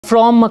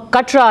from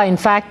Katra, in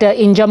fact,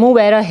 in Jammu,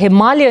 where a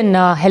Himalayan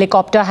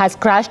helicopter has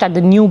crashed at the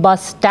new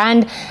bus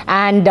stand.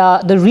 And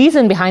the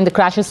reason behind the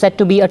crash is said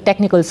to be a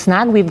technical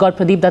snag. We've got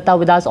Pradeep Datta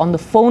with us on the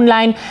phone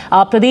line.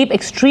 Pradeep,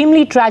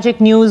 extremely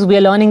tragic news. We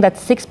are learning that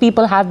 6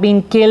 people have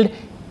been killed.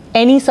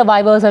 Any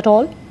survivors at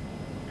all?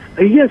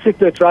 Yes, it's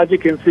a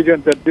tragic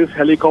incident that this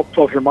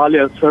helicopter of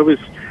Himalayan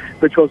service,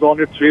 which was on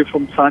its way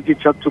from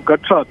Sanjhichat to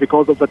Katra,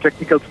 because of the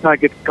technical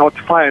snag, it caught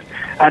fire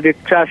and it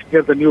crashed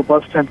near the new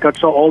bus stand,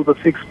 Katra. All the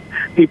 6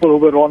 people who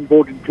were on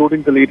board,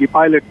 including the lady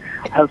pilot,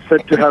 have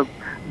said to have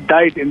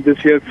died in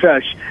this air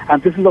crash.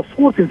 And this is the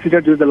 4th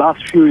incident in the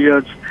last few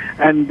years.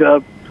 And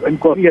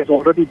inquiry has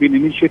already been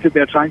initiated. They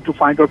are trying to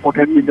find out what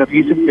had been the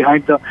reason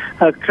behind the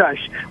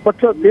crash. But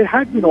there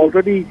had been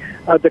already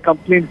the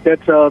complaints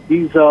that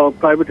these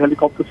private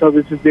helicopter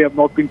services, they have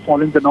not been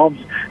following the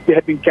norms. They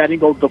have been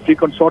carrying out the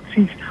frequent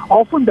sorties.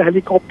 Often the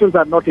helicopters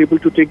are not able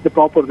to take the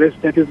proper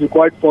rest that is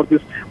required for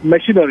this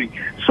machinery.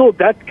 So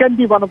that can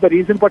be one of the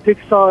reasons, but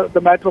it's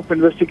the matter of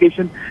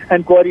investigation.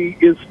 Inquiry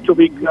is to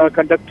be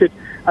conducted.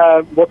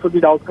 What will be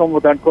the outcome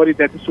of the inquiry,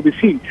 that is to be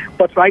seen.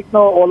 But right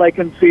now, all I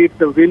can say, it's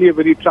really a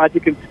very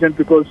tragic incident,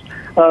 because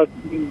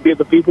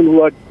the people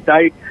who had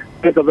died,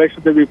 the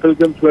Vaishno Devi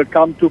pilgrims who had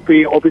come to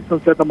pay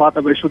obeisance at the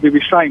Mata Vaishno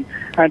Devi shrine,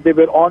 and they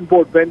were on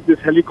board when this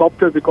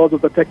helicopter, because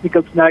of the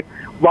technical snag,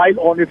 while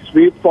on its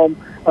way from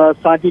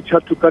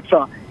Sanjhichat to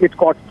Katra, it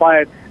caught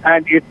fire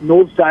and it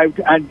nosedived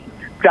and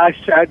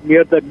crashed at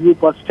near the new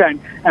bus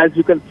stand. As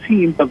you can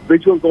see in the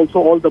visuals also,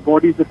 all the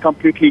bodies are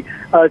completely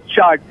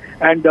charred,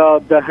 and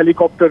the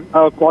helicopter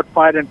caught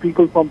fire, and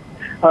people from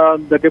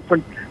the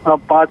different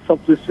parts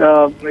of this,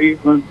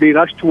 they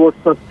rushed towards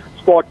the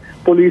spot.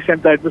 Police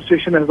and the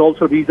administration has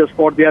also reached the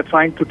spot. They are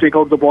trying to take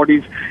out the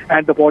bodies,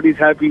 and the bodies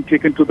have been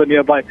taken to the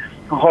nearby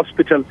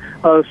hospital.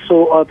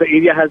 So the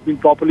area has been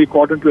properly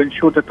cordoned to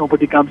ensure that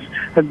nobody comes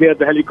near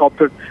the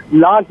helicopter.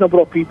 Large number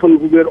of people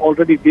who were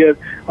already there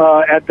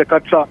at the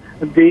Katra,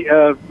 they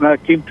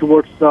came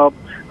towards the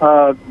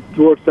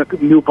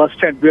new bus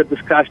stand where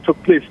this crash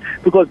took place,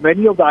 because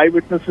many of the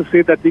eyewitnesses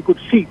say that they could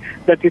see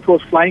that it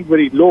was flying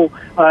very low,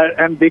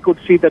 and they could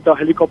see that the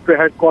helicopter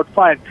had caught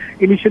fire.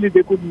 Initially,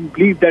 they couldn't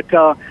believe that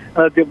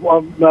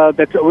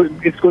that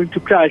it's going to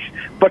crash,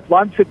 but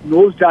once it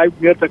nosedived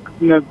near the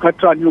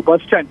Katra new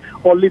bus stand,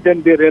 only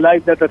then they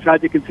realized that a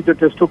tragic incident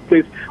has took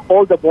place.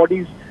 All the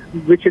bodies,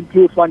 which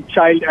includes one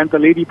child and the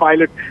lady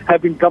pilot,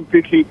 have been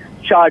completely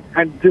charred.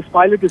 And this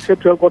pilot is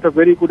said to have got a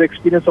very good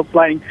experience of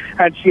flying,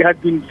 and she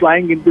had been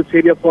flying in this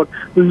area for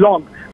long.